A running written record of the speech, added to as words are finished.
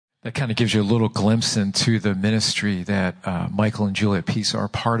That kind of gives you a little glimpse into the ministry that Michael and Julia Peace are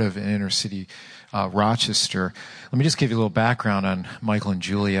part of in inner city Rochester. Let me just give you a little background on Michael and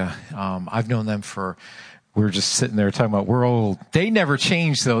Julia. I've known them we were just sitting there talking about we're old. They never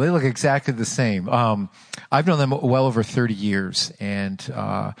changed, though. They look exactly the same. I've known them well over 30 years, and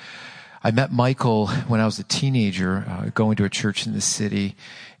I met Michael when I was a teenager, going to a church in the city,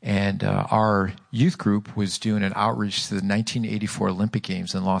 and our youth group was doing an outreach to the 1984 Olympic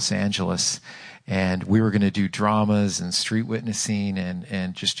Games in Los Angeles, and we were going to do dramas and street witnessing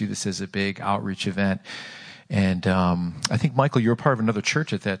and just do this as a big outreach event. And I think, Michael, you were part of another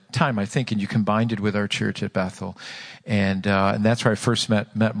church at that time, I think, and you combined it with our church at Bethel. And that's where I first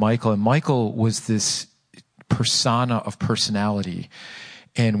met Michael. And Michael was this persona of personality.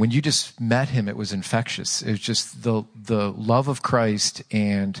 And when you just met him, it was infectious. It was just the love of Christ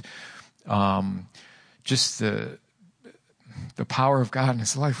and just the power of God in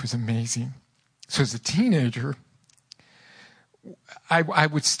his life was amazing. So as a teenager, I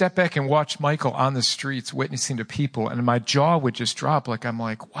would step back and watch Michael on the streets witnessing to people, and my jaw would just drop. I'm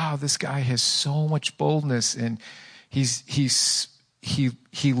like, wow, this guy has so much boldness, and he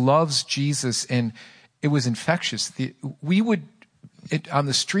loves Jesus, and it was infectious. On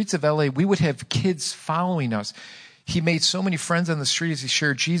the streets of LA, we would have kids following us. He made so many friends on the street as he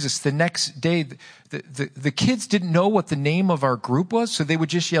shared Jesus. The next day, the kids didn't know what the name of our group was, so they would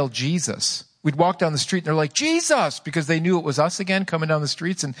just yell Jesus. We'd walk down the street and they're like, Jesus, because they knew it was us again coming down the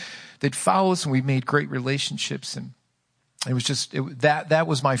streets, and they'd follow us, and we made great relationships. And it was just, that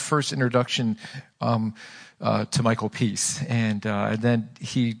was my first introduction to Michael Peace. And then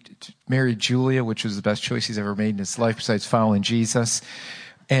he married Julia, which was the best choice he's ever made in his life besides following Jesus.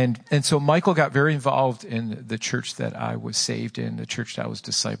 And so Michael got very involved in the church that I was saved in, the church that I was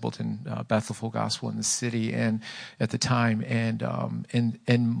discipled in, Bethel Full Gospel in the city and at the time. And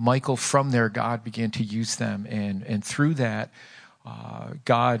Michael, from there, God began to use them. And through that,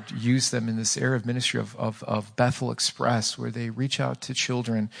 God used them in this area of ministry of Bethel Express, where they reach out to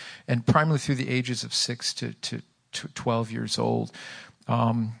children, and primarily through the ages of 6 to 12 years old.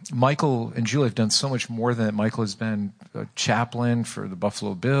 Michael and Julia have done so much more than that. Michael has been a chaplain for the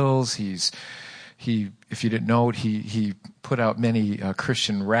Buffalo Bills. If you didn't know it, he put out many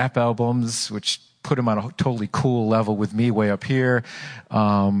Christian rap albums, which put him on a totally cool level with me way up here.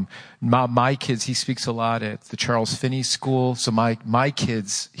 My kids, he speaks a lot at the Charles Finney School. So my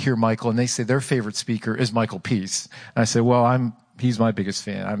kids hear Michael and they say their favorite speaker is Michael Peace. And I say, well, he's my biggest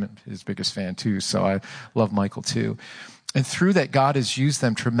fan. I'm his biggest fan too. So I love Michael too. And through that, God has used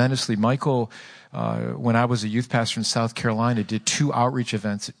them tremendously. Michael, when I was a youth pastor in South Carolina, did 2 outreach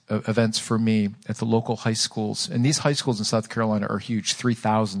events for me at the local high schools. And these high schools in South Carolina are huge,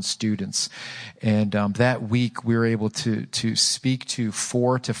 3,000 students. And that week, we were able to speak to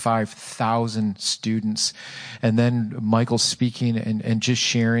 4,000 to 5,000 students. And then Michael speaking and just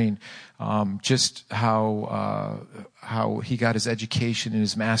sharing just how he got his education and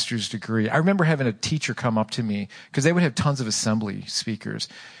his master's degree. I remember having a teacher come up to me, because they would have tons of assembly speakers.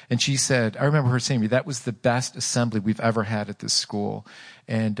 And she said, I remember her saying to me, that was the best assembly we've ever had at this school.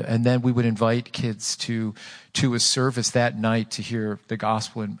 And then we would invite kids to a service that night to hear the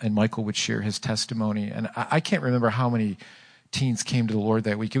gospel, and Michael would share his testimony. And I can't remember how many teens came to the Lord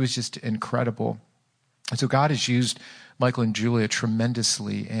that week. It was just incredible. And so God has used Michael and Julia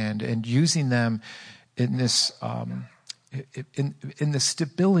tremendously, and using them in this in the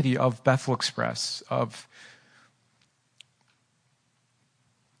stability of Bethel Express, of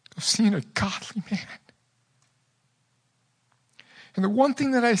seeing a godly man. And the one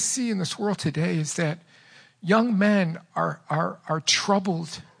thing that I see in this world today is that young men are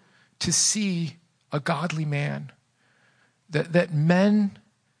troubled to see a godly man, that men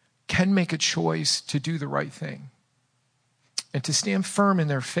can make a choice to do the right thing and to stand firm in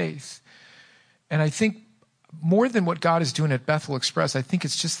their faith. And I think more than what God is doing at Bethel Express, I think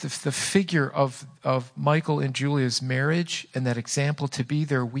it's just the figure of Michael and Julia's marriage and that example to be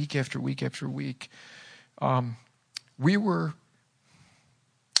there week after week after week. We were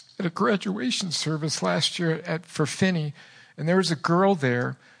at a graduation service last year for Finney, and there was a girl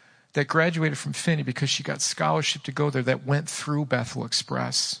there that graduated from Finney because she got scholarship to go there that went through Bethel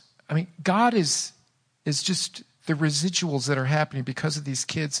Express. I mean, God is just the residuals that are happening because of these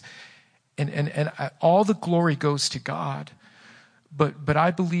kids. And all the glory goes to God. But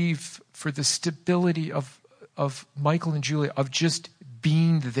I believe for the stability of Michael and Julia, of just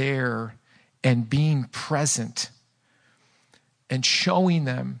being there and being present and showing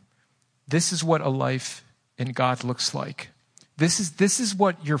them this is what a life in God looks like. This is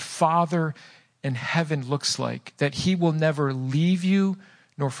what your Father in heaven looks like, that he will never leave you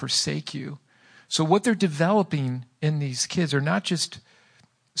nor forsake you. So what they're developing in these kids are not just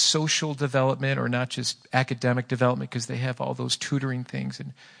social development or not just academic development, because they have all those tutoring things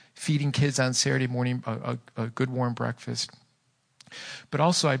and feeding kids on Saturday morning a good warm breakfast. But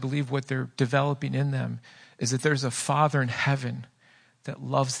also I believe what they're developing in them is that there's a Father in heaven that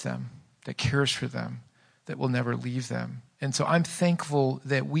loves them, that cares for them, that will never leave them. And so I'm thankful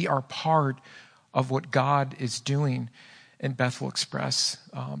that we are part of what God is doing in Bethel Express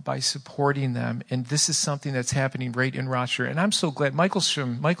by supporting them. And this is something that's happening right in Rochester. And I'm so glad. Michael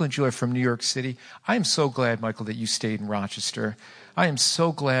and Julie are from New York City. I am so glad, Michael, that you stayed in Rochester. I am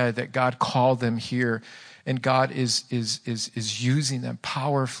so glad that God called them here, and God is using them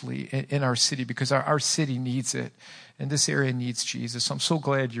powerfully in our city, because our city needs it. And this area needs Jesus. So I'm so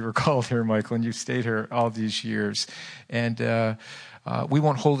glad you were called here, Michael, and you stayed here all these years. And we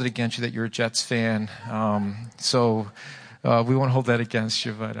won't hold it against you that you're a Jets fan. We won't hold that against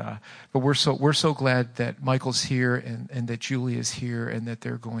you, but we're so glad that Michael's here and that Julie is here, and that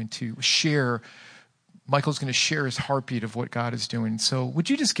they're going to share. Michael's going to share his heartbeat of what God is doing. So would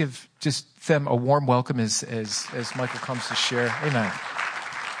you just give them a warm welcome as Michael comes to share? Amen.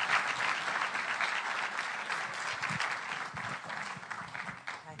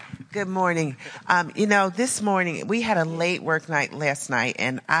 Good morning. This morning, we had a late work night last night,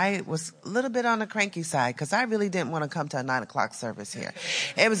 and I was a little bit on the cranky side because I really didn't want to come to a 9:00 service here.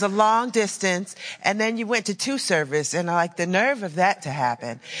 It was a long distance, and then you went to 2 service, and the nerve of that to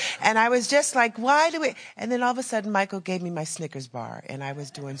happen. And I was just like, why do we? And then all of a sudden, Michael gave me my Snickers bar, and I was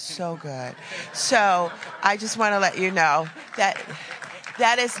doing so good. So I just want to let you know that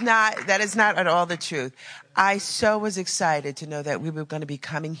is not at all the truth. I so was excited to know that we were going to be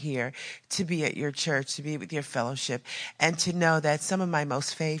coming here to be at your church, to be with your fellowship, and to know that some of my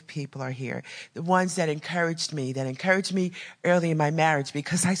most fave people are here. The ones that encouraged me early in my marriage,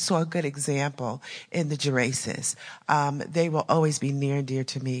 because I saw a good example in the Geraces. They will always be near and dear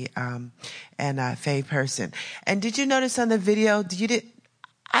to me, and a fave person. And did you notice on the video,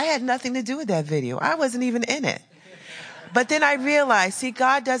 I had nothing to do with that video. I wasn't even in it. But then I realized,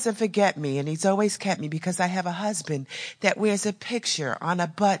 God doesn't forget me, and he's always kept me, because I have a husband that wears a picture on a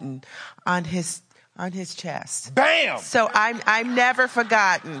button on his chest. Bam! So I'm never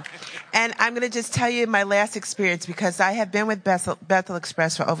forgotten. And I'm going to just tell you my last experience, because I have been with Bethel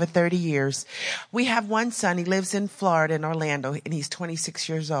Express for over 30 years. We have one son. He lives in Florida, in Orlando, and he's 26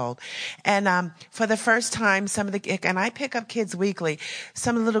 years old. And for the first time, and I pick up kids weekly,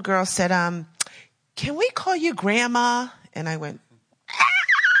 some of the little girls said, can we call you Grandma? And I went,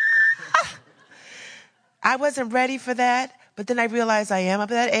 I wasn't ready for that. But then I realized I am of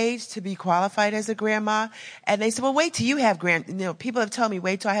that age to be qualified as a grandma. And they said, well, wait till you have people have told me,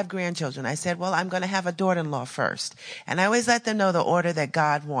 wait till I have grandchildren. I said, well, I'm going to have a daughter-in-law first. And I always let them know the order that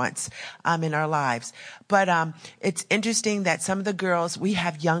God wants, in our lives. But, it's interesting that some of the girls, we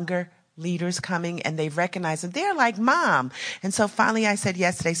have younger leaders coming, and they recognize them. They're like Mom. And so finally I said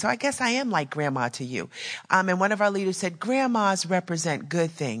yesterday, so I guess I am like Grandma to you. And one of our leaders said, grandmas represent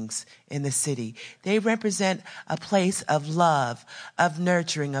good things in the city. They represent a place of love, of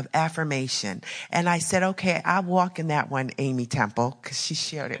nurturing, of affirmation. And I said, okay, I'll walk in that one, Amy Temple, because she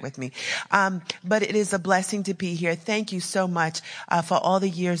shared it with me. But it is a blessing to be here. Thank you so much for all the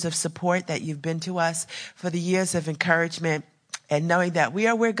years of support that you've been to us, for the years of encouragement, and knowing that we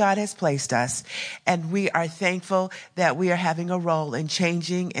are where God has placed us. And we are thankful that we are having a role in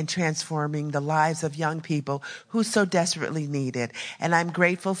changing and transforming the lives of young people who so desperately need it. And I'm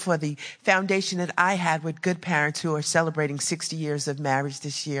grateful for the foundation that I had with good parents who are celebrating 60 years of marriage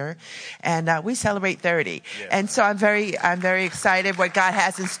this year. And we celebrate 30. Yeah. And so I'm very excited what God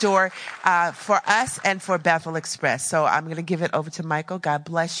has in store for us and for Bethel Express. So I'm going to give it over to Michael. God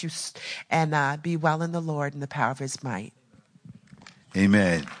bless you, and be well in the Lord and the power of his might.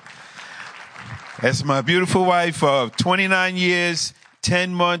 Amen. That's my beautiful wife of 29 years,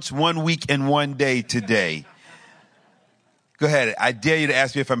 10 months, 1 week, and 1 day today. Go ahead. I dare you to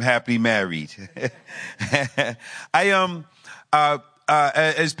ask me if I'm happily married. As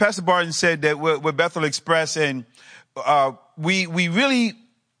Pastor Barton said, that we're Bethel Express, and we really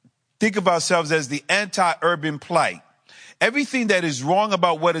think of ourselves as the anti-urban plight. Everything that is wrong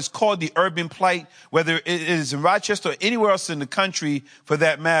about what is called the urban plight, whether it is in Rochester or anywhere else in the country for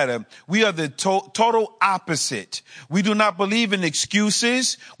that matter, we are the total opposite. We do not believe in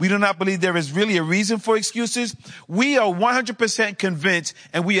excuses. We do not believe there is really a reason for excuses. We are 100% convinced,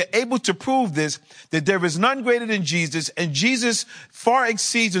 and we are able to prove this, that there is none greater than Jesus, and Jesus far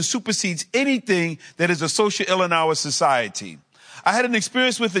exceeds and supersedes anything that is a social ill in our society. I had an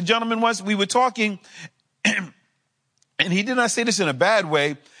experience with a gentleman once. We were talking, And he did not say this in a bad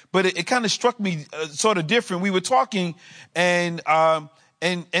way, but it kind of struck me sort of different. We were talking, and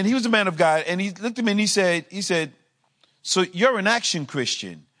he was a man of God, and he looked at me and he said, so you're an action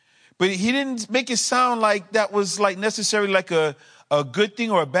Christian. But he didn't make it sound like that was like necessarily like a good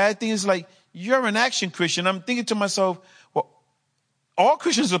thing or a bad thing. It's like, you're an action Christian. I'm thinking to myself, well, all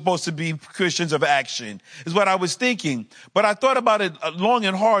Christians are supposed to be Christians of action, is what I was thinking. But I thought about it long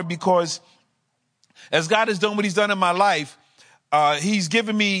and hard, because as God has done what he's done in my life, he's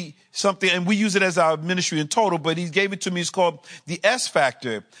given me something, and we use it as our ministry in total, but he gave it to me. It's called the S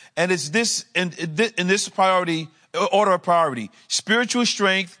factor. And it's this, in this priority, order of priority: spiritual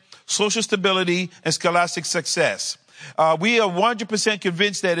strength, social stability, and scholastic success. We are 100%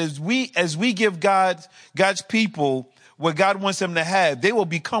 convinced that as we give God's people what God wants them to have, they will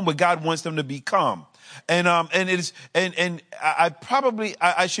become what God wants them to become. And I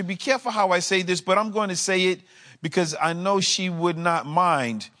should be careful how I say this, but I'm going to say it because I know she would not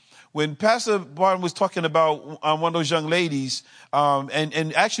mind. When Pastor Barton was talking about one of those young ladies,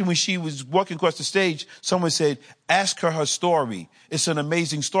 and actually when she was walking across the stage, someone said, ask her story. It's an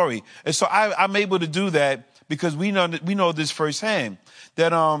amazing story. And so I'm able to do that because we know this firsthand,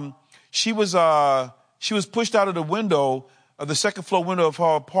 that she was pushed out of the window, of the second floor window of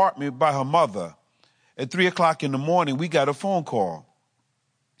her apartment by her mother. At 3:00 in the morning, we got a phone call.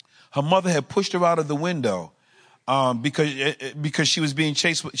 Her mother had pushed her out of the window because she was being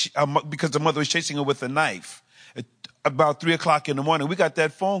chased, because the mother was chasing her with a knife. At about 3:00 in the morning, we got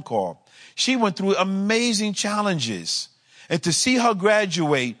that phone call. She went through amazing challenges. And to see her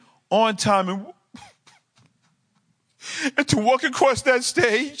graduate on time and to walk across that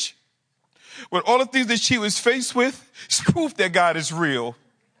stage with all the things that she was faced with, it's proof that God is real.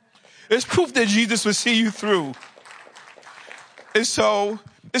 It's proof that Jesus will see you through. And so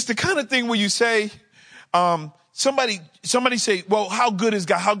it's the kind of thing where you say, somebody say, well, how good is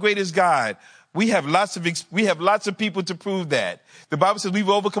God? How great is God? We have lots of people to prove that. The Bible says we've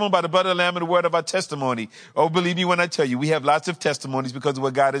overcome by the blood of the Lamb and the word of our testimony. Oh, believe me when I tell you, we have lots of testimonies because of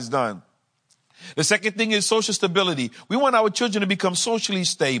what God has done. The second thing is social stability. We want our children to become socially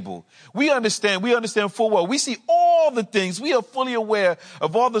stable. We understand full well. We see all the things. We are fully aware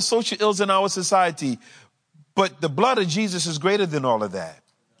of all the social ills in our society. But the blood of Jesus is greater than all of that.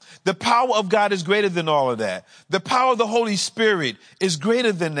 The power of God is greater than all of that. The power of the Holy Spirit is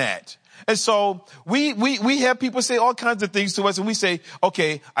greater than that. And so we have people say all kinds of things to us, and we say,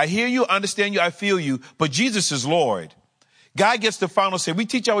 okay, I hear you, understand you, I feel you, but Jesus is Lord. God gets the final say. We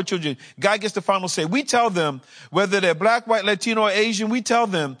teach our children, God gets the final say. We tell them, whether they're black, white, Latino, or Asian, we tell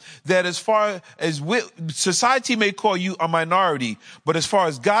them that as far as society may call you a minority, but as far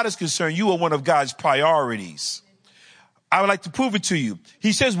as God is concerned, you are one of God's priorities. I would like to prove it to you.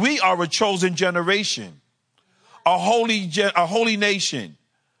 He says we are a chosen generation, a holy nation,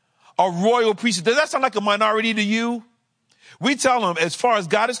 a royal priesthood. Does that sound like a minority to you? We tell them, as far as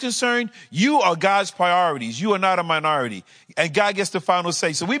God is concerned, you are God's priorities. You are not a minority. And God gets the final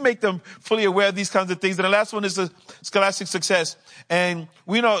say. So we make them fully aware of these kinds of things. And the last one is the scholastic success. And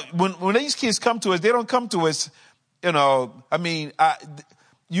we know when these kids come to us, they don't come to us, you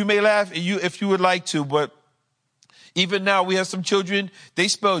may laugh if you would like to, but even now we have some children, they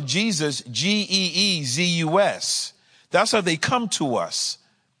spell Jesus, Geezus. That's how they come to us.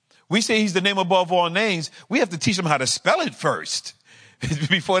 We say he's the name above all names. We have to teach them how to spell it first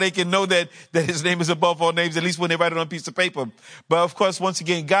before they can know that his name is above all names, at least when they write it on a piece of paper. But of course, once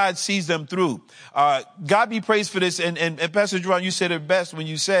again, God sees them through. God be praised for this. And Pastor Jerron, you said it best when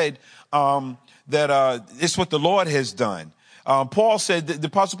you said that it's what the Lord has done. Paul said, the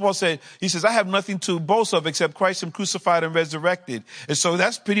Apostle Paul said, he says, I have nothing to boast of except Christ him crucified and resurrected. And so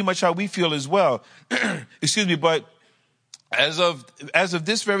that's pretty much how we feel as well. Excuse me, but as of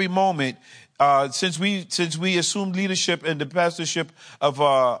this very moment, since we assumed leadership and the pastorship of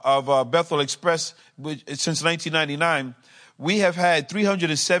Bethel Express since 1999, we have had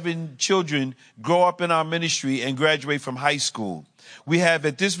 307 children grow up in our ministry and graduate from high school. We have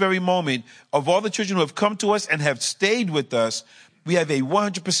at this very moment, of all the children who have come to us and have stayed with us, we have a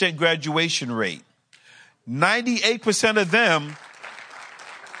 100% graduation rate. 98% of them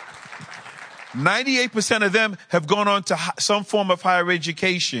have gone on to some form of higher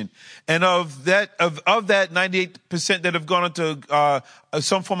education. And of that 98% that have gone on to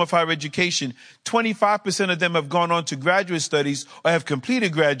some form of higher education, 25% of them have gone on to graduate studies or have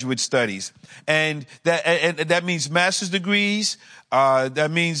completed graduate studies. And that means master's degrees. That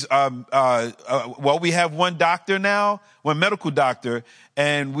means, we have one doctor now, one medical doctor,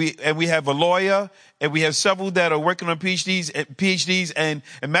 and we have a lawyer, and we have several that are working on PhDs and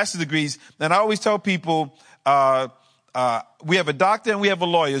master's degrees. And I always tell people, we have a doctor and we have a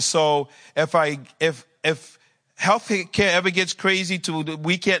lawyer. So if health care ever gets crazy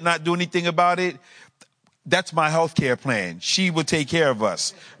we can't not do anything about it, that's my health care plan. She will take care of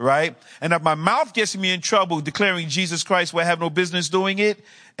us, right? And if my mouth gets me in trouble declaring Jesus Christ where I have no business doing it,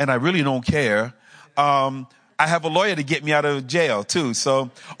 and I really don't care, I have a lawyer to get me out of jail too.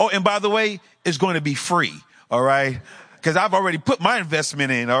 So, and by the way, it's going to be free, all right? Because I've already put my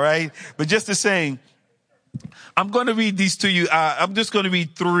investment in, all right? But just the same, I'm going to read these to you. I'm just going to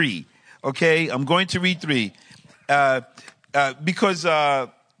read 3, okay? I'm going to read 3 because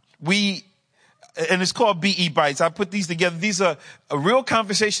and it's called BE Bites. I put these together. These are real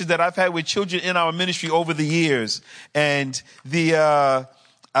conversations that I've had with children in our ministry over the years. And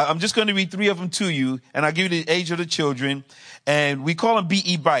I'm just going to read 3 of them to you, and I'll give you the age of the children. And we call them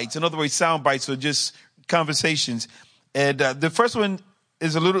BE Bites. In other words, sound bites, or just conversations. And the first one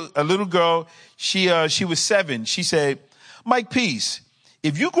is a little girl. She was 7. She said, "Mike Peace,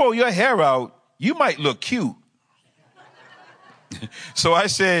 if you grow your hair out, you might look cute." So I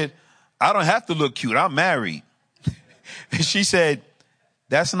said, "I don't have to look cute. I'm married." And she said,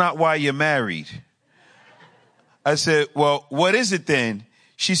 "That's not why you're married." I said, "Well, what is it then?"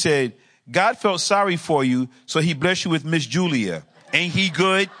 She said, "God felt sorry for you, so he blessed you with Miss Julia. Ain't he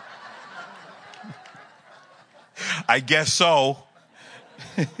good?" I guess so.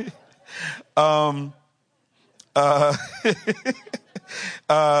 This one,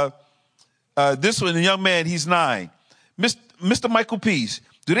 the young man, he's 9. Mr. Michael Peace,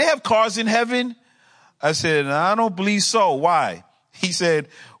 do they have cars in heaven? I said, "I don't believe so. Why?" He said,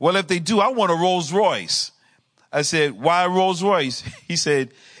 "Well, if they do, I want a Rolls Royce." I said, "Why a Rolls Royce?" He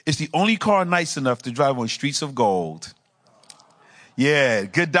said, "It's the only car nice enough to drive on streets of gold." Yeah,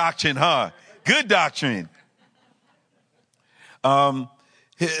 good doctrine, huh? Good doctrine. Now,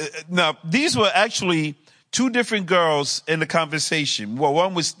 these were actually 2 different girls in the conversation.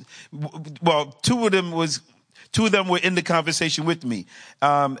 Well, two of them were in the conversation with me.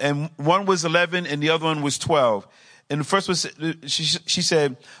 And one was 11 and the other one was 12. And the first one, she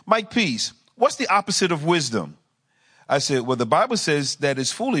said, "Mike Peace, what's the opposite of wisdom?" I said, "Well, the Bible says that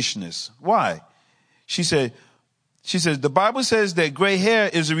it's foolishness." "Why?" She says, "The Bible says that gray hair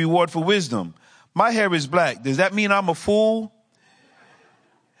is a reward for wisdom. My hair is black. Does that mean I'm a fool?"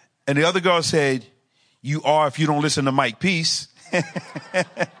 And the other girl said, "You are if you don't listen to Mike Peace."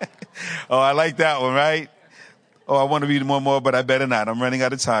 Oh, I like that one, right? Oh, I want to read one more, but I better not. I'm running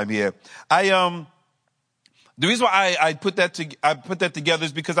out of time here. The reason why I put that together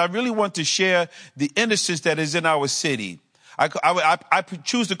is because I really want to share the innocence that is in our city. I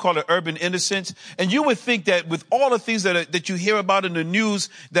choose to call it urban innocence. And you would think that with all the things that you hear about in the news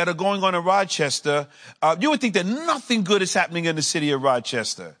that are going on in Rochester, you would think that nothing good is happening in the city of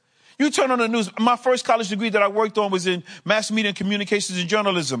Rochester. You turn on the news. My first college degree that I worked on was in mass media and communications and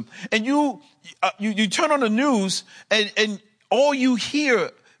journalism. And you turn on the news and all you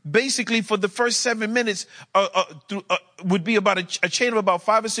hear basically for the first 7 minutes would be about a chain of about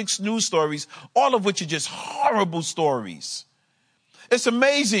 5 or 6 news stories, all of which are just horrible stories. It's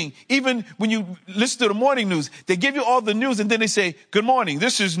amazing. Even when you listen to the morning news, they give you all the news and then they say, "Good morning,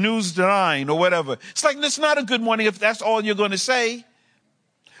 this is News 9 or whatever." It's like, that's not a good morning if that's all you're going to say.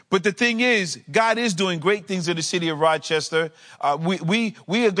 But the thing is, God is doing great things in the city of Rochester. We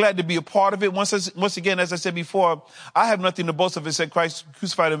are glad to be a part of it. Once again, as I said before, I have nothing to boast of except Christ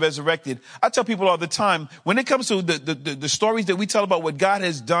crucified and resurrected. I tell people all the time, when it comes to the stories that we tell about what God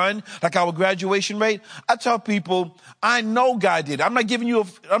has done, like our graduation rate, I tell people, I know God did. I'm not even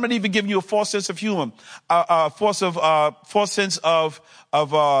giving you a false sense of humor, false sense of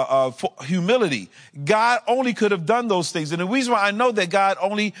humility. God only could have done those things. And the reason why I know that God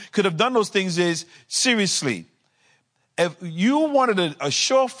only could have done those things is, seriously, if you wanted a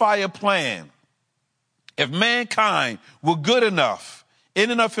surefire plan, if mankind were good enough in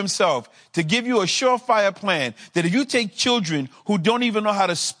and of himself to give you a surefire plan, that if you take children who don't even know how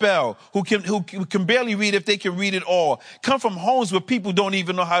to spell, who can barely read if they can read at all, come from homes where people don't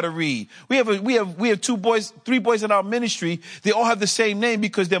even know how to read. We have 3 boys in our ministry. They all have the same name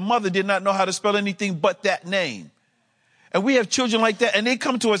because their mother did not know how to spell anything but that name. And we have children like that, and they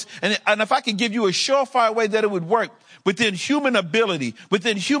come to us, and if I could give you a surefire way that it would work within human ability,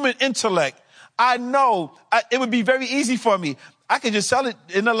 within human intellect, I know it would be very easy for me. I could just sell it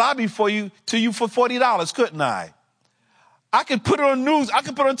in the lobby to you for $40, couldn't I? I could put it on news. I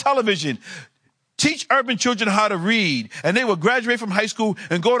could put it on television. Teach urban children how to read, and they will graduate from high school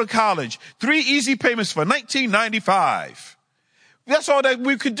and go to college. 3 easy payments for $19.95. That's all that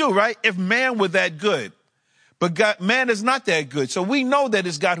we could do, right? If man were that good. But man is not that good. So we know that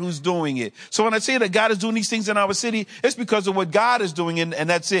it's God who's doing it. So when I say that God is doing these things in our city, it's because of what God is doing, and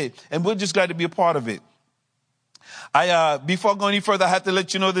that's it. And we're just glad to be a part of it. Before I go any further, I have to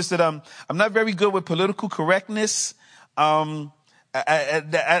let you know this, that I'm not very good with political correctness. That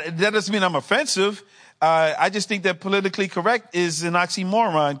doesn't mean I'm offensive. I just think that politically correct is an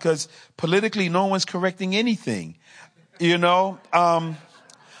oxymoron, because politically no one's correcting anything, you know.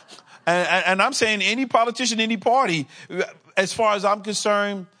 And I'm saying any politician, any party, as far as I'm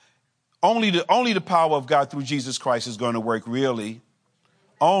concerned, only the power of God through Jesus Christ is going to work, really.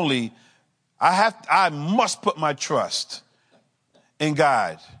 Only. I must put my trust in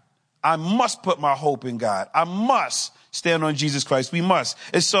God. I must put my hope in God. I must stand on Jesus Christ. We must.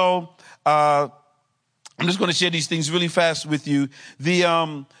 And so, I'm just going to share these things really fast with you.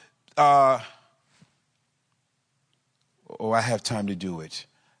 I have time to do it.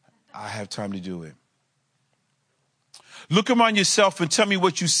 I have time to do it. Look around yourself and tell me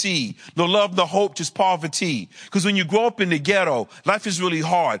what you see. No love, no hope, just poverty. Because when you grow up in the ghetto, life is really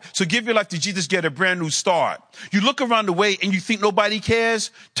hard. So give your life to Jesus, get a brand new start. You look around the way and you think nobody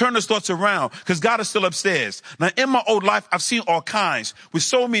cares. Turn those thoughts around, because God is still upstairs. Now, in my old life, I've seen all kinds. With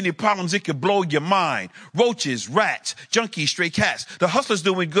so many problems, it could blow your mind. Roaches, rats, junkies, stray cats. The hustlers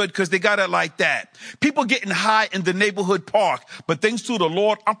doing good because they got it like that. People getting high in the neighborhood park. But thanks to the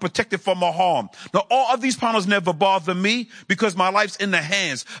Lord, I'm protected from a harm. Now, all of these problems never bother me, because my life's in the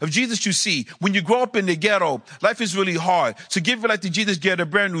hands of Jesus. You see, when you grow up in the ghetto, life is really hard. So give your life to Jesus, get a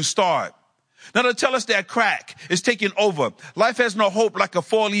brand new start. Now to tell us that crack is taking over. Life has no hope like a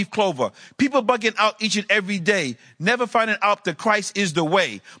four-leaf clover. People bugging out each and every day, never finding out that Christ is the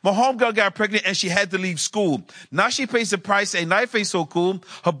way. My homegirl got pregnant and she had to leave school. Now she pays the price, and life ain't so cool.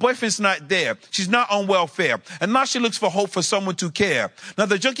 Her boyfriend's not there. She's not on welfare. And now she looks for hope for someone to care. Now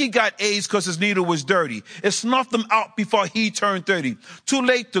the junkie got AIDS because his needle was dirty. It snuffed him out before he turned 30. Too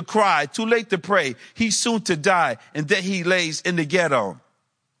late to cry, too late to pray. He's soon to die, and there he lays in the ghetto.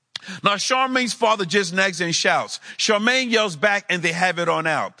 Now, Charmaine's father just nags and shouts. Charmaine yells back, and they have it on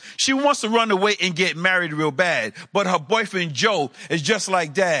out. She wants to run away and get married real bad, but her boyfriend Joe is just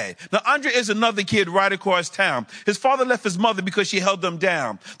like dad. Now, Andre is another kid right across town. His father left his mother because she held him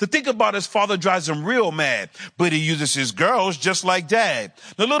down. To think about his father drives him real mad, but he uses his girls just like dad.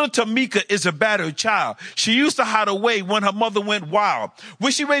 Now, little Tamika is a battered child. She used to hide away when her mother went wild. Will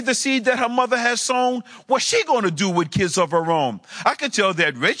she raise the seed that her mother has sown? What's she going to do with kids of her own? I could tell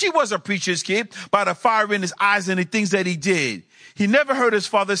that Reggie was a preacher's kid by the fire in his eyes and the things that he did. He never heard his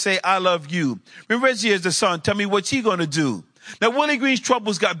father say, I love you. When Reggie is the son, tell me what's he going to do? Now, Willie Green's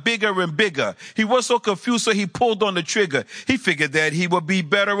troubles got bigger and bigger. He was so confused, so he pulled on the trigger. He figured that he would be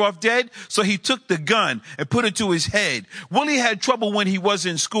better off dead, so he took the gun and put it to his head. Willie had trouble when he was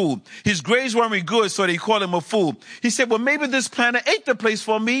in school. His grades weren't good, so they called him a fool. He said, well, maybe this planet ain't the place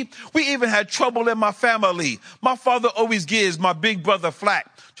for me. We even had trouble in my family. My father always gives my big brother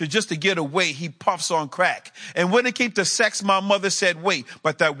flack. Just to get away, he puffs on crack. And when it came to sex, my mother said, wait,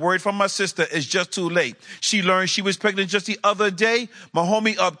 but that word from my sister is just too late. She learned she was pregnant just the other day. My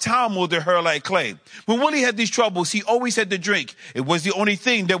homie uptown molded her like clay. When Willie had these troubles, he always had to drink. It was the only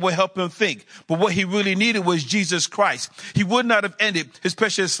thing that would help him think. But what he really needed was Jesus Christ. He would not have ended his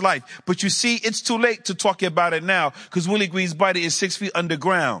precious life. But you see, it's too late to talk about it now, because Willie Green's body is 6 feet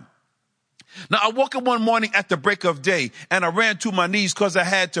underground. Now, I woke up one morning at the break of day, and I ran to my knees because I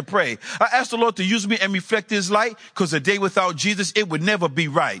had to pray. I asked the Lord to use me and reflect his light, because a day without Jesus, it would never be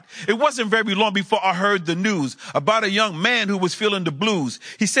right. It wasn't very long before I heard the news about a young man who was feeling the blues.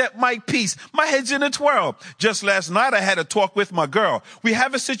 He said, Mike, peace, my head's in a twirl. Just last night, I had a talk with my girl. We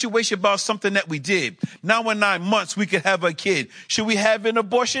have a situation about something that we did. Now in 9 months, we could have a kid. Should we have an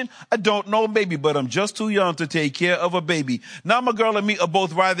abortion? I don't know, maybe, but I'm just too young to take care of a baby. Now my girl and me are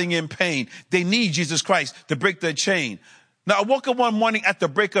both writhing in pain. They need Jesus Christ to break their chain. Now, I woke up one morning at the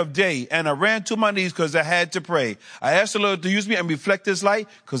break of day, and I ran to my knees because I had to pray. I asked the Lord to use me and reflect his light,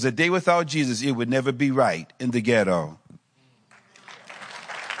 because a day without Jesus, it would never be right in the ghetto.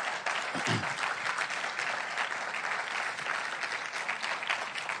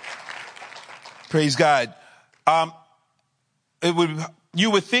 Praise God.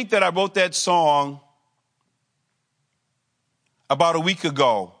 You would think that I wrote that song about a week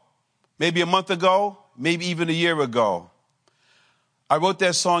ago. Maybe a month ago, maybe even a year ago. I wrote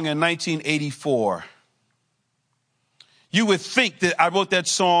that song in 1984. You would think that I wrote that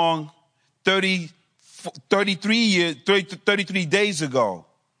song 33 days ago.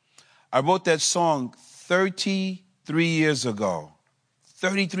 I wrote that song 33 years ago.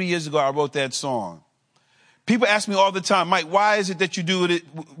 33 years ago, I wrote that song. People ask me all the time, Mike, why is it that you do it?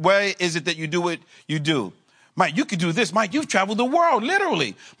 Why is it that you do what you do? Mike, you could do this. Mike, you've traveled the world,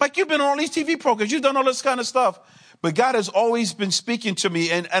 literally. Mike, you've been on all these TV programs. You've done all this kind of stuff. But God has always been speaking to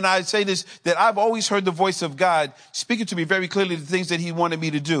me. And I say this, that I've always heard the voice of God speaking to me very clearly, the things that he wanted me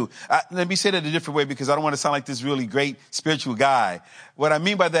to do. Let me say that a different way, because I don't want to sound like this really great spiritual guy. What I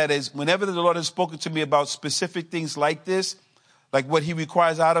mean by that is, whenever the Lord has spoken to me about specific things like this, like what he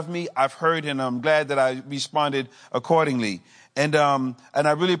requires out of me, I've heard, and I'm glad that I responded accordingly. And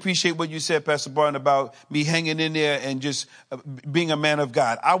I really appreciate what you said, Pastor Barton, about me hanging in there and just being a man of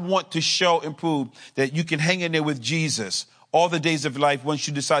God. I want to show and prove that you can hang in there with Jesus all the days of life once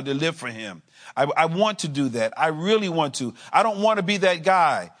you decide to live for him. I want to do that. I really want to. I don't want to be that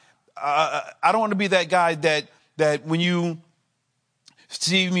guy. I don't want to be that guy that when you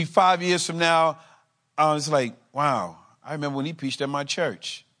see me 5 years from now, it's like, wow, I remember when he preached at my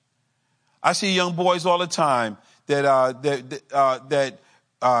church. I see young boys all the time that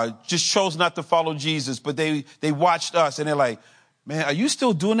just chose not to follow Jesus, but they watched us and they're like, man, are you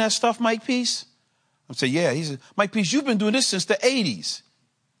still doing that stuff, Mike Peace? I'm saying, yeah. He said, Mike Peace, you've been doing this since the 80s.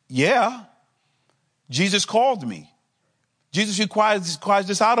 Yeah. Jesus called me. Jesus requires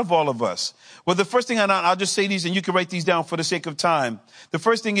this out of all of us. Well, the first thing, and I'll just say these and you can write these down for the sake of time. The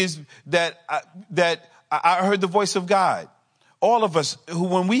first thing is that I heard the voice of God. All of us,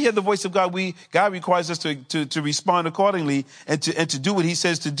 when we hear the voice of God, God requires us to respond accordingly and to do what he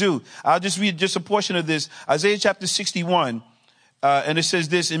says to do. I'll just read just a portion of this. Isaiah chapter 61, and it says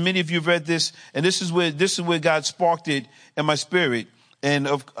this, and many of you have read this, and this is where God sparked it in my spirit. And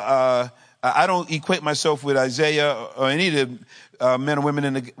I don't equate myself with Isaiah or any of the men and women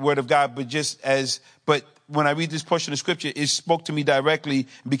in the Word of God, but when I read this portion of scripture, it spoke to me directly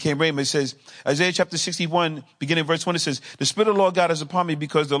and became rhema. It says, Isaiah chapter 61, beginning verse 1, it says, the Spirit of the Lord God is upon me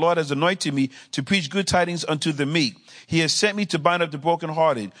because the Lord has anointed me to preach good tidings unto the meek. He has sent me to bind up the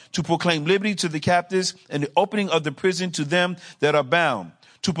brokenhearted, to proclaim liberty to the captives and the opening of the prison to them that are bound,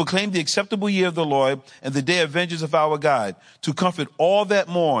 to proclaim the acceptable year of the Lord and the day of vengeance of our God, to comfort all that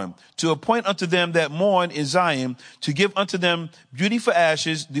mourn, to appoint unto them that mourn in Zion, to give unto them beauty for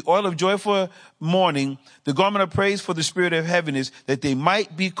ashes, the oil of joy for mourning, the garment of praise for the spirit of heaviness, that they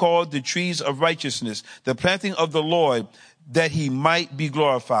might be called the trees of righteousness, the planting of the Lord, that he might be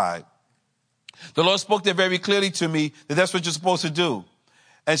glorified. The Lord spoke there very clearly to me that that's what you're supposed to do.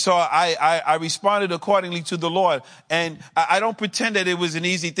 And so I responded accordingly to the Lord. And I don't pretend that it was an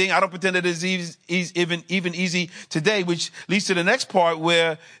easy thing. I don't pretend that it's even easy today, which leads to the next part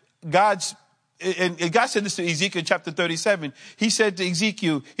where God said this to Ezekiel chapter 37. He said to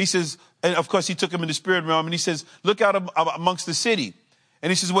Ezekiel, he says, and of course he took him in the spirit realm and he says, look out amongst the city.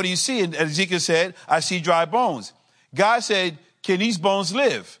 And he says, what do you see? And Ezekiel said, I see dry bones. God said, can these bones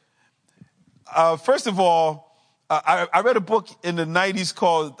live? First of all, I read a book in the 90s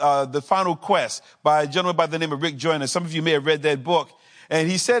called The Final Quest by a gentleman by the name of Rick Joyner. Some of you may have read that book. And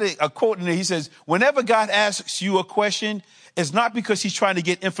he said a quote in there. He says, whenever God asks you a question, it's not because he's trying to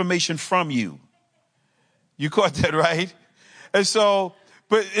get information from you. You caught that, right? And so,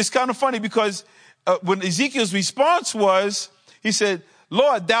 but it's kind of funny because when Ezekiel's response was, he said,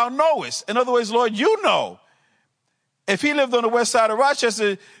 Lord, thou knowest. In other words, Lord, you know. If he lived on the west side of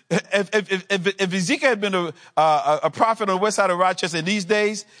Rochester, if Ezekiel had been a prophet on the west side of Rochester in these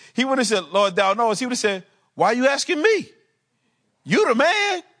days, he would have said, Lord, thou knowest. He would have said, why are you asking me? You the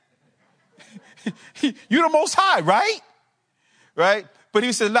man. You the most high, right? Right? But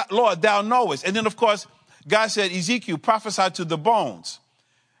he said, Lord, thou knowest. And then, of course, God said, Ezekiel, prophesy to the bones.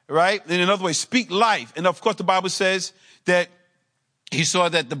 Right? And in other words, speak life. And of course, the Bible says that he saw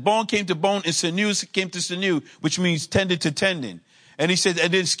that the bone came to bone and sinews came to sinew, which means tendon to tendon. And he said,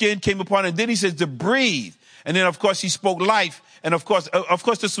 and then skin came upon it. And then he says to breathe. And then, of course, he spoke life. And of course,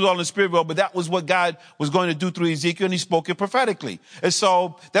 this was all in the spirit world, but that was what God was going to do through Ezekiel, and he spoke it prophetically. And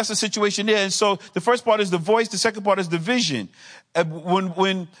so that's the situation there. And so the first part is the voice. The second part is the vision.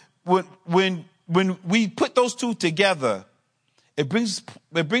 When we put those two together, it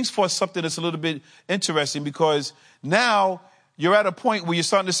brings forth something that's a little bit interesting, because now you're at a point where you're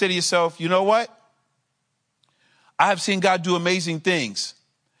starting to say to yourself, you know what? I have seen God do amazing things.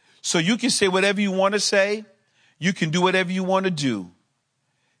 So you can say whatever you want to say. You can do whatever you want to do.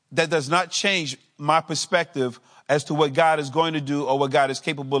 That does not change my perspective as to what God is going to do or what God is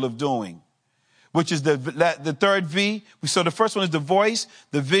capable of doing, which is the third V. So the first one is the voice,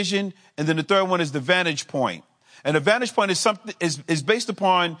 the vision, and then the third one is the vantage point. And the vantage point is something is based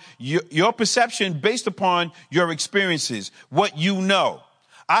upon your perception, based upon your experiences, what you know.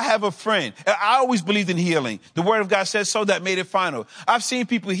 I have a friend. I always believed in healing. The word of God says so, that made it final. I've seen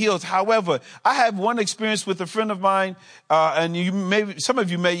people healed. However, I have one experience with a friend of mine, and some of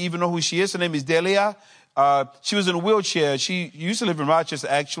you may even know who she is. Her name is Delia. She was in a wheelchair. She used to live in Rochester,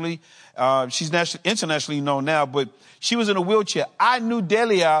 actually. She's internationally known now, but she was in a wheelchair. I knew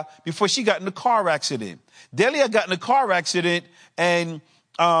Delia before she got in a car accident. Delia got in a car accident and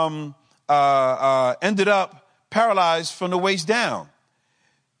ended up paralyzed from the waist down.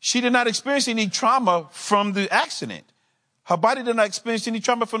 She did not experience any trauma from the accident. Her body did not experience any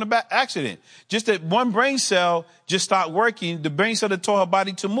trauma from the accident. Just that one brain cell just stopped working, the brain cell that told her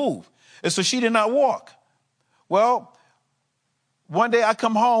body to move. And so she did not walk. Well, one day I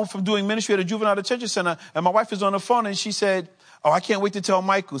come home from doing ministry at a juvenile detention center, and my wife is on the phone, and she said, "Oh, I can't wait to tell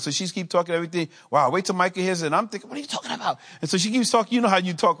Michael." So she keeps talking everything. Wow, wait till Michael hears it. And I'm thinking, what are you talking about? And so she keeps talking. You know how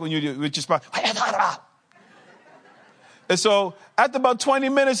you talk when you're with your spouse. What are you talking about? And so after about 20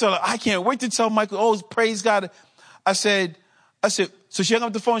 minutes, I'm like, I can't wait to tell Michael. Oh, praise God. I said, so she hung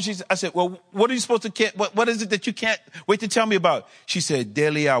up the phone. I said, well, what are you supposed to, what is it that you can't wait to tell me about? She said,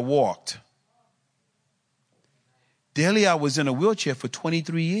 Delia walked. Delia was in a wheelchair for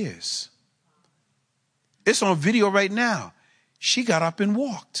 23 years. It's on video right now. She got up and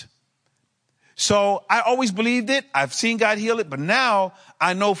walked. So I always believed it. I've seen God heal it, but now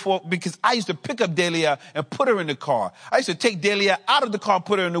I know because I used to pick up Delia and put her in the car. I used to take Delia out of the car,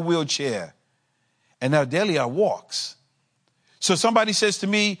 put her in the wheelchair. And now Delia walks. So somebody says to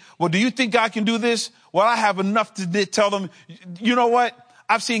me, well, do you think God can do this? Well, I have enough to tell them, you know what?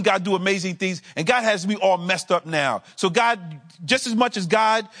 I've seen God do amazing things, and God has me all messed up now. So God, just as much as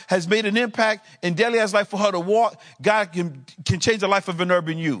God has made an impact in Delia's life for her to walk, God can change the life of an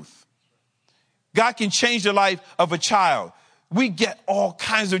urban youth. God can change the life of a child. We get all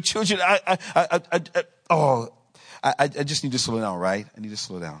kinds of children. I just need to slow down, right? I need to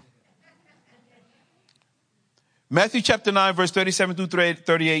slow down. Matthew chapter 9, verse 37 through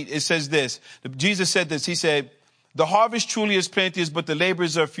 38, it says this. Jesus said this. He said, the harvest truly is plenteous, but the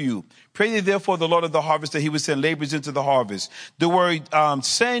laborers are few. Pray therefore the Lord of the harvest that he would send laborers into the harvest. The word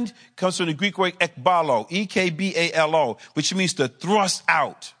send comes from the Greek word ekbalo, E-K-B-A-L-O, which means to thrust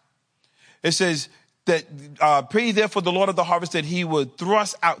out. It says that pray therefore the Lord of the harvest that he would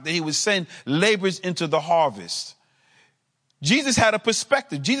thrust out, that he would send laborers into the harvest. Jesus had a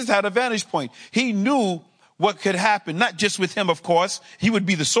perspective. Jesus had a vantage point. He knew what could happen, not just with him, of course. He would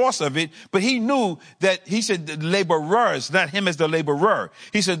be the source of it, but he knew that he said the laborers, not him as the laborer.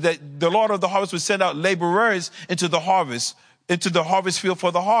 He said that the Lord of the harvest would send out laborers into the harvest field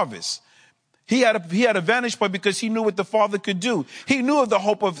for the harvest. He had a vantage point because he knew what the Father could do. He knew of the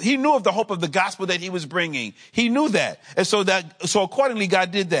hope of the gospel that he was bringing. He knew that. And so accordingly, God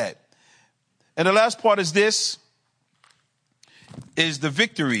did that. And the last part is this, is the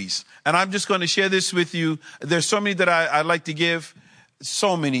victories. And I'm just going to share this with you. There's so many that I like to give,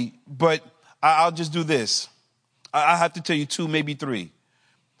 so many, but I'll just do this. I have to tell you 2, maybe 3.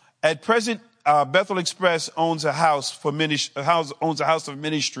 At present, Bethel Express owns a house of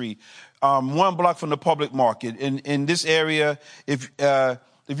ministry, 1 block from the public market. In this area, if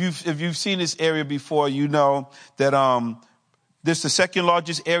you've seen this area before, you know that this is the second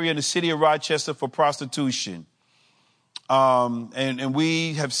largest area in the city of Rochester for prostitution. And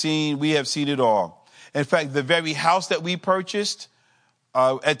we have seen it all. In fact, the very house that we purchased,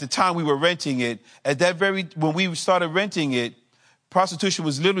 at the time we were renting it, when we started renting it, prostitution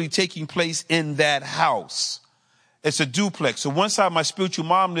was literally taking place in that house. It's a duplex. So one side my spiritual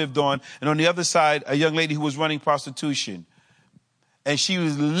mom lived on, and on the other side, a young lady who was running prostitution. And she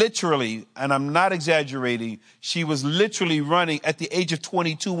was literally, and I'm not exaggerating, she was literally running at the age of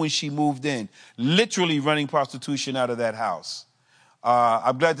 22 when she moved in, literally running prostitution out of that house.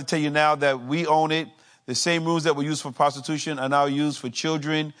 I'm glad to tell you now that we own it. The same rooms that were used for prostitution are now used for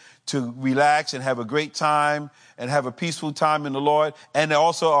children to relax and have a great time and have a peaceful time in the Lord. And they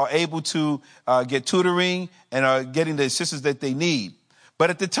also are able to get tutoring and are getting the assistance that they need.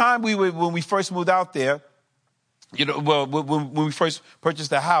 But at the time when we first moved out there, when we first purchased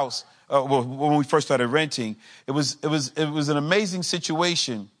the house, when we first started renting, it was an amazing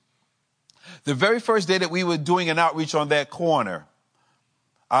situation. The very first day that we were doing an outreach on that corner,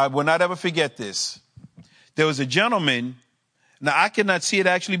 I will not ever forget this. There was a gentleman. Now I cannot see it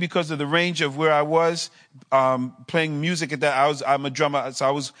actually because of the range of where I was playing music at that. I'm a drummer,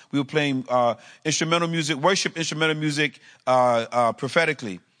 so we were playing instrumental music, worship instrumental music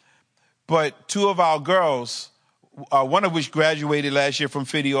prophetically. But 2 of our girls, one of which graduated last year from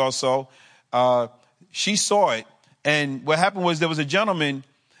Fiddy also, she saw it. And what happened was there was a gentleman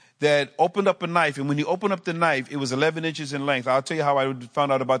that opened up a knife. And when he opened up the knife, it was 11 inches in length. I'll tell you how I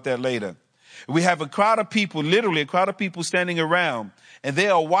found out about that later. We have a crowd of people, literally a crowd of people standing around, and they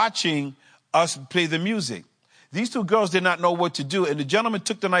are watching us play the music. These 2 girls did not know what to do. And the gentleman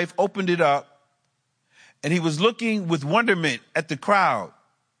took the knife, opened it up, and he was looking with wonderment at the crowd.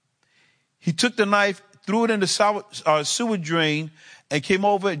 He took the knife, threw it in the sewer drain, and came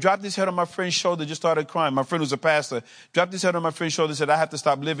over and dropped his head on my friend's shoulder, just started crying. My friend was a pastor, dropped his head on my friend's shoulder and said, I have to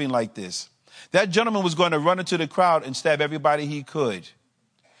stop living like this. That gentleman was going to run into the crowd and stab everybody he could.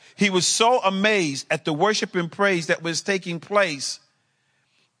 He was so amazed at the worship and praise that was taking place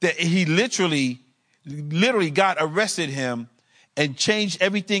that he literally God arrested him and changed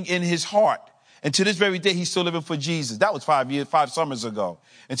everything in his heart. And to this very day, he's still living for Jesus. That was 5 summers ago.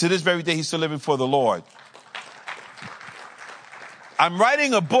 And to this very day, he's still living for the Lord. I'm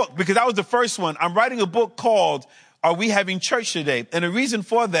writing a book because that was the first one. I'm writing a book called Are We Having Church Today? And the reason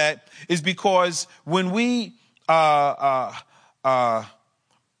for that is because when we were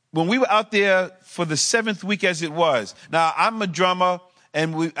out there for the 7th week as it was. Now, I'm a drummer,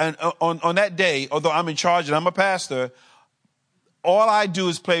 and on that day, although I'm in charge and I'm a pastor, all I do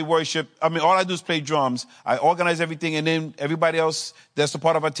is play worship. All I do is play drums. I organize everything, and then everybody else that's a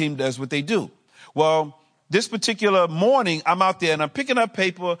part of our team does what they do. Well, this particular morning, I'm out there and I'm picking up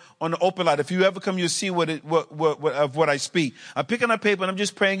paper on the open light. If you ever come, you'll see what I speak. I'm picking up paper and I'm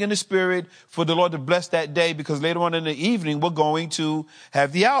just praying in the spirit for the Lord to bless that day, because later on in the evening, we're going to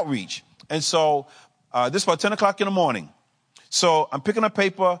have the outreach. And so, this is about 10 o'clock in the morning. So I'm picking up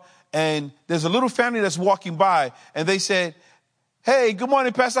paper and there's a little family that's walking by and they said, hey, good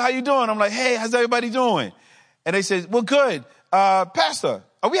morning, Pastor. How you doing? I'm like, hey, how's everybody doing? And they said, well, good. Pastor,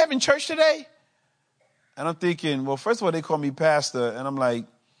 are we having church today? And I'm thinking, well, first of all, they call me pastor. And I'm like,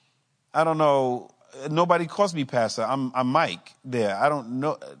 I don't know. Nobody calls me pastor. I'm Mike there. I don't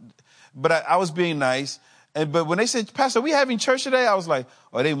know. But I was being nice. But when they said, Pastor, are we having church today? I was like,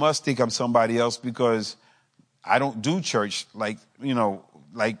 oh, they must think I'm somebody else because I don't do church like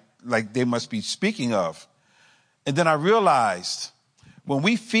they must be speaking of. And then I realized when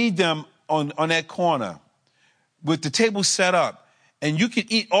we feed them on that corner with the table set up, and you can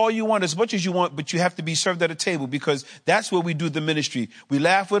eat all you want, as much as you want, but you have to be served at a table, because that's where we do the ministry. We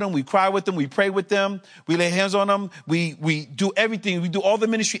laugh with them. We cry with them. We pray with them. We lay hands on them. We do everything. We do all the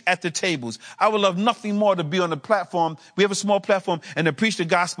ministry at the tables. I would love nothing more to be on the platform. We have a small platform and to preach the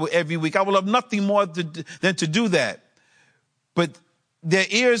gospel every week. I would love nothing more than to do that. But their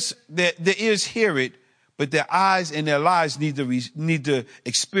ears hear it, but their eyes and their lives need to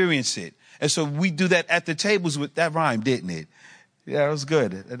experience it. And so we do that at the tables. With that rhyme, didn't it? Yeah, it was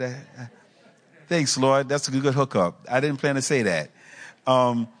good. Thanks, Lord. That's a good hookup. I didn't plan to say that.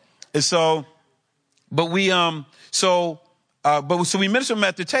 So we minister them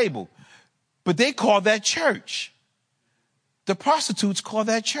at the table, but they call that church. The prostitutes call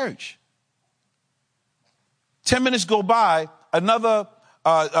that church. 10 minutes go by, another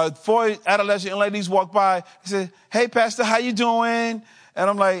 4 adolescent young ladies walk by. They say, hey, Pastor, how you doing? And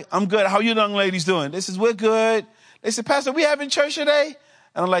I'm like, I'm good. How you young ladies doing? They says, we're good. They said, Pastor, we having church today?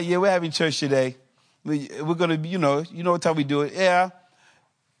 And I'm like, yeah, we're having church today. We're going to, you know what time we do it. Yeah.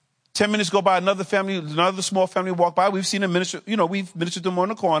 10 minutes go by, another small family walk by. We've seen them minister, we've ministered to them on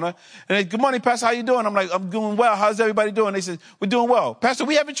the corner. And they, good morning, Pastor, how you doing? I'm like, I'm doing well. How's everybody doing? They said, we're doing well. Pastor,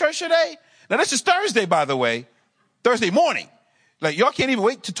 we having church today? Now, this is Thursday, by the way. Thursday morning. Like, y'all can't even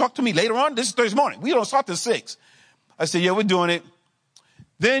wait to talk to me later on. This is Thursday morning. We don't start till 6. I said, yeah, we're doing it.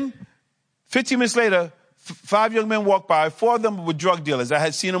 Then 15 minutes later, 5 young men walked by. 4 of them were drug dealers. I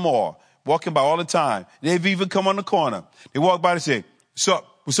had seen them all walking by all the time. They've even come on the corner. They walked by and say,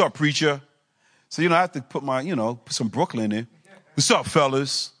 what's up, preacher? So, I have to put put some Brooklyn in. What's up,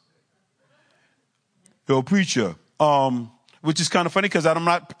 fellas? Yo, preacher. Which is kind of funny because I'm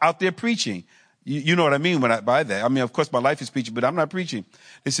not out there preaching. You know what I mean by that. I mean, of course, my life is preaching, but I'm not preaching.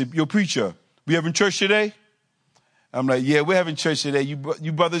 They said, yo, preacher, we having church today? I'm like, yeah, we're having church today.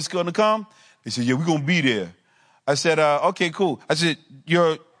 You brothers going to come? They said, yeah, we're going to be there. I said, okay, cool. I said,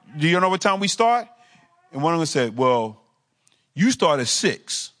 do you know what time we start? And one of them said, well, you start at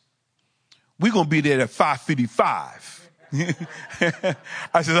 6. We're going to be there at 5:55.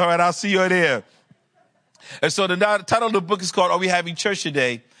 I said, all right, I'll see you there. And so the title of the book is called Are We Having Church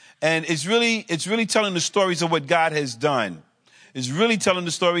Today? And it's really telling the stories of what God has done. It's really telling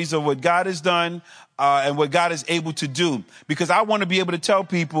the stories of what God has done and what God is able to do. Because I want to be able to tell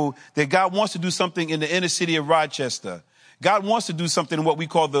people that God wants to do something in the inner city of Rochester. God wants to do something in what we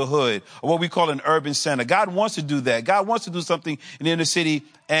call the hood, or what we call an urban center. God wants to do that. God wants to do something in the inner city.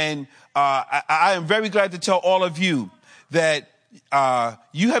 And I am very glad to tell all of you that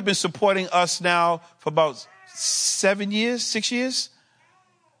you have been supporting us now for about 6 years.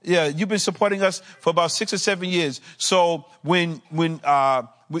 Yeah, you've been supporting us for about 6 or 7 years. So when with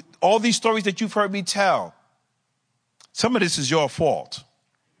all these stories that you've heard me tell, some of this is your fault.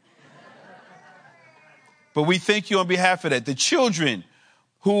 But we thank you on behalf of that. The children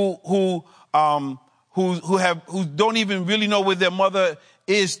who don't even really know where their mother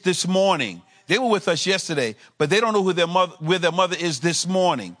is this morning. They were with us yesterday, but they don't know where their mother is this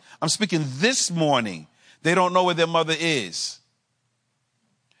morning. I'm speaking this morning. They don't know where their mother is.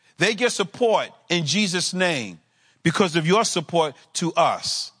 They get support in Jesus' name because of your support to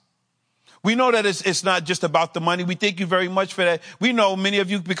us. We know that it's not just about the money. We thank you very much for that. We know many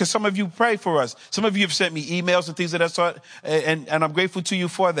of you, because some of you pray for us. Some of you have sent me emails and things of that sort, and I'm grateful to you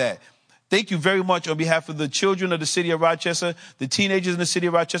for that. Thank you very much on behalf of the children of the city of Rochester, the teenagers in the city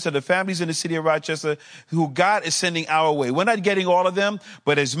of Rochester, the families in the city of Rochester, who God is sending our way. We're not getting all of them,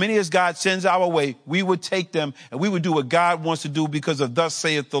 but as many as God sends our way, we would take them and we would do what God wants to do because of thus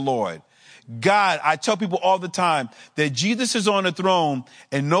saith the Lord. God, I tell people all the time that Jesus is on the throne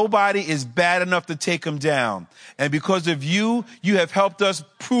and nobody is bad enough to take him down. And because of you, you have helped us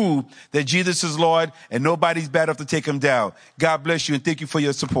prove that Jesus is Lord and nobody's bad enough to take him down. God bless you and thank you for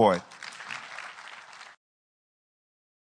your support.